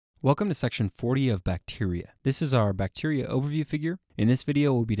Welcome to section 40 of bacteria. This is our bacteria overview figure. In this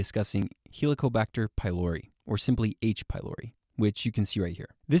video, we'll be discussing Helicobacter pylori, or simply H. pylori, which you can see right here.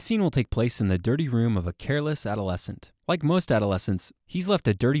 This scene will take place in the dirty room of a careless adolescent. Like most adolescents, he's left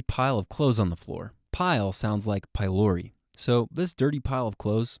a dirty pile of clothes on the floor. Pile sounds like pylori. So this dirty pile of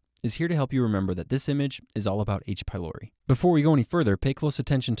clothes is here to help you remember that this image is all about H. pylori. Before we go any further, pay close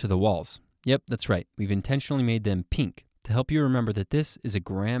attention to the walls. Yep, that's right. We've intentionally made them pink to help you remember that this is a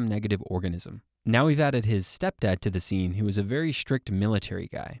gram-negative organism. Now we've added his stepdad to the scene, who is a very strict military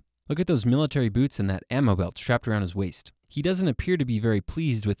guy. Look at those military boots and that ammo belt strapped around his waist. He doesn't appear to be very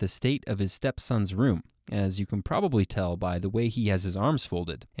pleased with the state of his stepson's room, as you can probably tell by the way he has his arms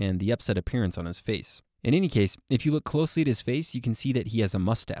folded and the upset appearance on his face. In any case, if you look closely at his face, you can see that he has a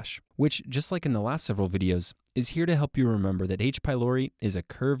mustache, which, just like in the last several videos, is here to help you remember that H. pylori is a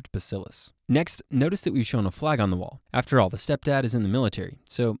curved bacillus. Next, notice that we've shown a flag on the wall. After all, the stepdad is in the military,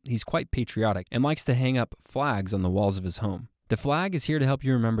 so he's quite patriotic and likes to hang up flags on the walls of his home. The flag is here to help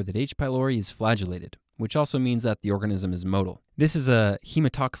you remember that H. pylori is flagellated, which also means that the organism is motile. This is a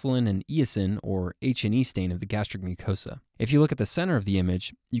hematoxylin and eosin, or H&E stain of the gastric mucosa. If you look at the center of the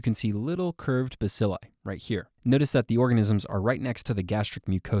image, you can see little curved bacilli right here. Notice that the organisms are right next to the gastric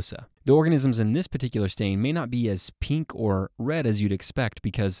mucosa. The organisms in this particular stain may not be as pink or red as you'd expect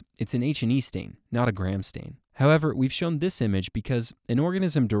because it's an H&E stain, not a gram stain. However, we've shown this image because an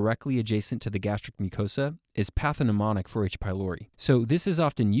organism directly adjacent to the gastric mucosa is pathognomonic for H. pylori. So this is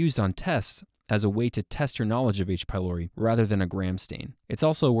often used on tests as a way to test your knowledge of H. pylori rather than a gram stain. It's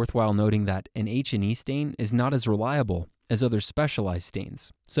also worthwhile noting that an H&E stain is not as reliable as other specialized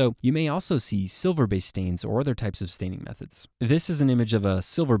stains. So you may also see silver-based stains or other types of staining methods. This is an image of a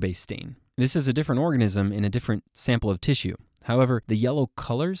silver-based stain. This is a different organism in a different sample of tissue. However, the yellow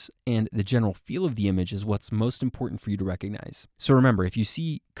colors and the general feel of the image is what's most important for you to recognize. So remember, if you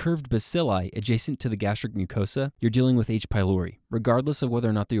see curved bacilli adjacent to the gastric mucosa, you're dealing with H. pylori, regardless of whether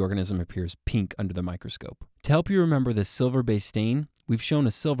or not the organism appears pink under the microscope. To help you remember this silver-based stain, we've shown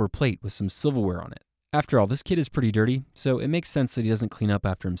a silver plate with some silverware on it. After all, this kid is pretty dirty, so it makes sense that he doesn't clean up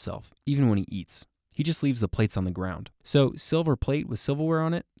after himself, even when he eats. He just leaves the plates on the ground. So silver plate with silverware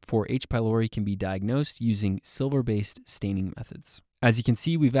on it for H. pylori can be diagnosed using silver-based staining methods. As you can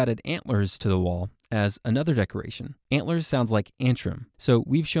see, we've added antlers to the wall as another decoration. Antlers sounds like antrum, so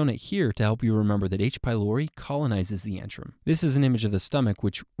we've shown it here to help you remember that H. pylori colonizes the antrum. This is an image of the stomach,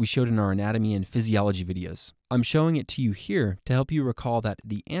 which we showed in our anatomy and physiology videos. I'm showing it to you here to help you recall that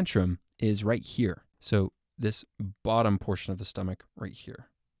the antrum is right here. So this bottom portion of the stomach right here.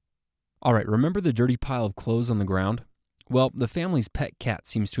 All right, remember the dirty pile of clothes on the ground? Well, the family's pet cat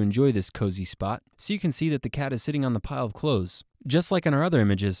seems to enjoy this cozy spot, so you can see that the cat is sitting on the pile of clothes. Just like in our other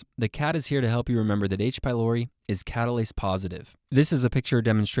images, the cat is here to help you remember that H. pylori is catalase positive. This is a picture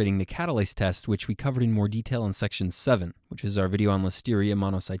demonstrating the Catalase Test, which we covered in more detail in section 7, which is our video on Listeria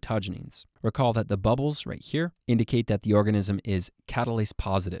monocytogenes. Recall that the bubbles right here indicate that the organism is catalase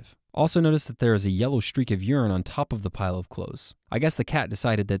positive. Also notice that there is a yellow streak of urine on top of the pile of clothes. I guess the cat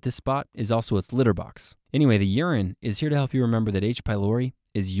decided that this spot is also its litter box. Anyway, the urine is here to help you remember that H. pylori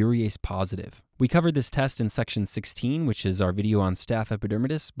is urease positive. We covered this test in section 16, which is our video on staph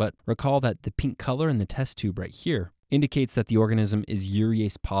epidermidis, but recall that the pink color in the test tube right here indicates that the organism is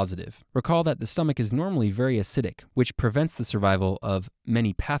urease positive. Recall that the stomach is normally very acidic, which prevents the survival of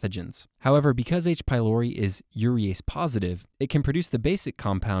many pathogens. However, because H. pylori is urease positive, it can produce the basic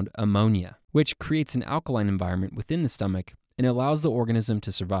compound ammonia, which creates an alkaline environment within the stomach and allows the organism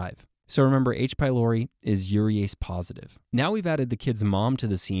to survive. So remember, H. pylori is urease positive. Now we've added the kid's mom to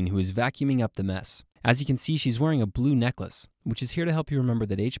the scene, who is vacuuming up the mess. As you can see, she's wearing a blue necklace, which is here to help you remember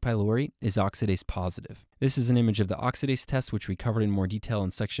that H. pylori is oxidase positive. This is an image of the oxidase test, which we covered in more detail in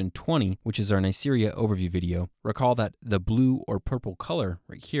section 20, which is our Neisseria overview video. Recall that the blue or purple color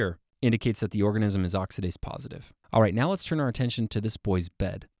right here indicates that the organism is oxidase positive. All right, now let's turn our attention to this boy's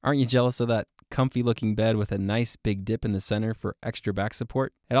bed. Aren't you jealous of that comfy looking bed with a nice big dip in the center for extra back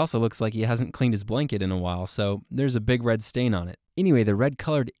support? It also looks like he hasn't cleaned his blanket in a while, so there's a big red stain on it. Anyway, the red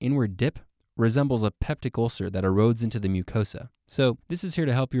colored inward dip resembles a peptic ulcer that erodes into the mucosa. So this is here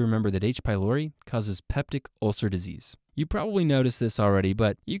to help you remember that H. pylori causes peptic ulcer disease. You probably noticed this already,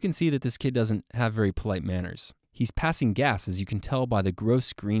 but you can see that this kid doesn't have very polite manners. He's passing gas, as you can tell by the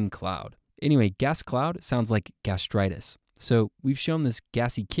gross green cloud. Anyway, gas cloud sounds like gastritis. So we've shown this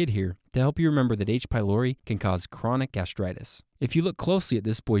gassy kid here to help you remember that H. pylori can cause chronic gastritis. If you look closely at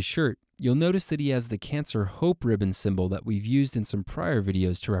this boy's shirt, you'll notice that he has the cancer hope ribbon symbol that we've used in some prior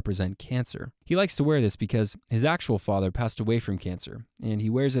videos to represent cancer. He likes to wear this because his actual father passed away from cancer, and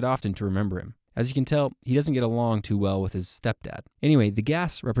he wears it often to remember him. As you can tell, he doesn't get along too well with his stepdad. Anyway, the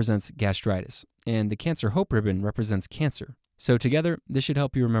gas represents gastritis, and the Cancer Hope ribbon represents cancer. So together, this should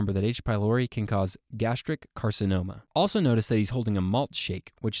help you remember that H. pylori can cause gastric carcinoma. Also notice that he's holding a MALT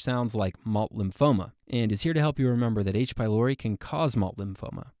shake, which sounds like MALT lymphoma, and is here to help you remember that H. pylori can cause MALT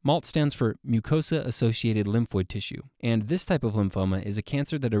lymphoma. MALT stands for mucosa-associated lymphoid tissue, and this type of lymphoma is a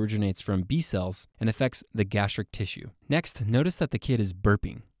cancer that originates from B cells and affects the gastric tissue. Next, notice that the kid is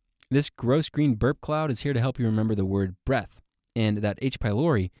burping. This gross green burp cloud is here to help you remember the word breath, and that H.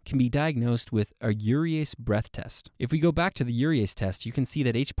 pylori can be diagnosed with a urease breath test. If we go back to the urease test, you can see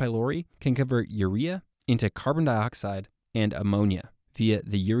that H. pylori can convert urea into carbon dioxide and ammonia via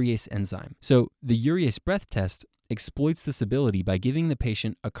the urease enzyme. So the urease breath test exploits this ability by giving the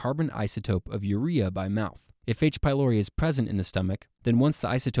patient a carbon isotope of urea by mouth. If H. pylori is present in the stomach, then once the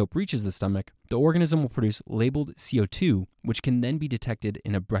isotope reaches the stomach, the organism will produce labeled CO2, which can then be detected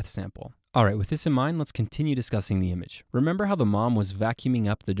in a breath sample. Alright, with this in mind, let's continue discussing the image. Remember how the mom was vacuuming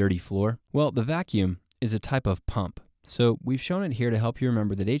up the dirty floor? Well, the vacuum is a type of pump. So we've shown it here to help you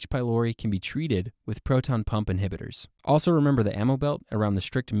remember that H. pylori can be treated with proton pump inhibitors. Also remember the ammo belt around the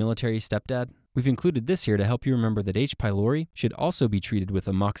strict military stepdad? We've included this here to help you remember that H. pylori should also be treated with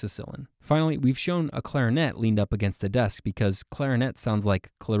amoxicillin. Finally, we've shown a clarinet leaned up against the desk because clarinet sounds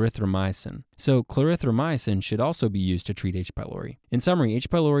like clarithromycin. So clarithromycin should also be used to treat H. pylori. In summary, H.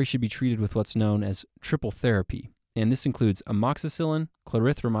 pylori should be treated with what's known as triple therapy, and this includes amoxicillin,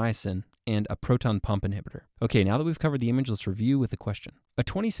 clarithromycin, and a proton pump inhibitor. Okay, now that we've covered the image, let's review with a question. A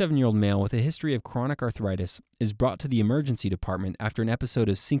 27-year-old male with a history of chronic arthritis is brought to the emergency department after an episode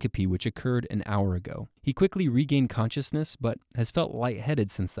of syncope which occurred an hour ago. He quickly regained consciousness, but has felt lightheaded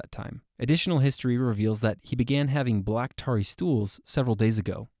since that time. Additional history reveals that he began having black tarry stools several days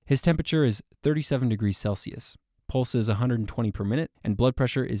ago. His temperature is 37 degrees Celsius, pulse is 120 per minute, and blood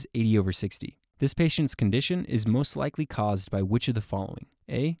pressure is 80/60. This patient's condition is most likely caused by which of the following?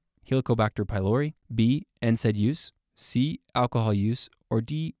 A. Helicobacter pylori, B. NSAID use, C. Alcohol use, or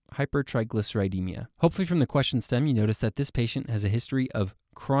D. Hypertriglyceridemia. Hopefully from the question stem you notice that this patient has a history of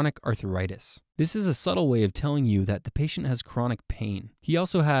chronic arthritis. This is a subtle way of telling you that the patient has chronic pain. He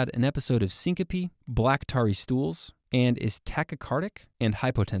also had an episode of syncope, black tarry stools, and is tachycardic and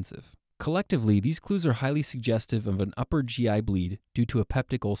hypotensive. Collectively, these clues are highly suggestive of an upper GI bleed due to a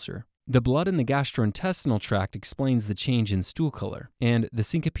peptic ulcer. The blood in the gastrointestinal tract explains the change in stool color, and the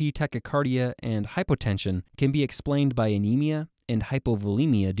syncope, tachycardia, and hypotension can be explained by anemia and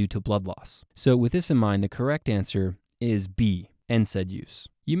hypovolemia due to blood loss. So with this in mind, the correct answer is B, NSAID use.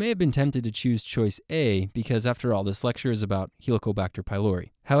 You may have been tempted to choose choice A because after all, this lecture is about Helicobacter pylori.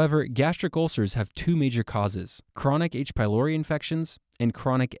 However, gastric ulcers have two major causes: chronic H. pylori infections and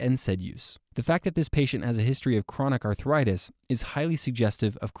chronic NSAID use. The fact that this patient has a history of chronic arthritis is highly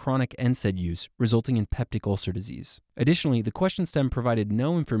suggestive of chronic NSAID use resulting in peptic ulcer disease. Additionally, the question stem provided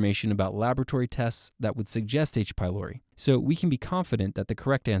no information about laboratory tests that would suggest H. pylori, so we can be confident that the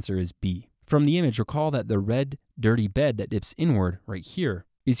correct answer is B. From the image, recall that the red, dirty bed that dips inward right here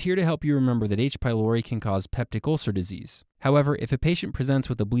is here to help you remember that H. pylori can cause peptic ulcer disease. However, if a patient presents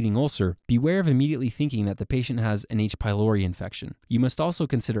with a bleeding ulcer, beware of immediately thinking that the patient has an H. pylori infection. You must also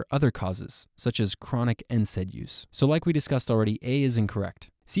consider other causes, such as chronic NSAID use. So like we discussed already, A is incorrect.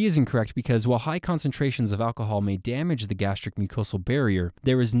 C is incorrect because while high concentrations of alcohol may damage the gastric mucosal barrier,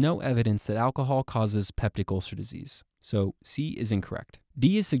 there is no evidence that alcohol causes peptic ulcer disease. So C is incorrect.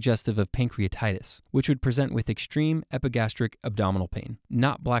 D is suggestive of pancreatitis, which would present with extreme epigastric abdominal pain,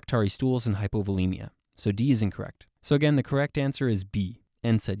 not black tarry stools and hypovolemia. So D is incorrect. So again, the correct answer is B,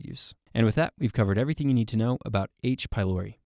 NSAID use. And with that, we've covered everything you need to know about H. pylori.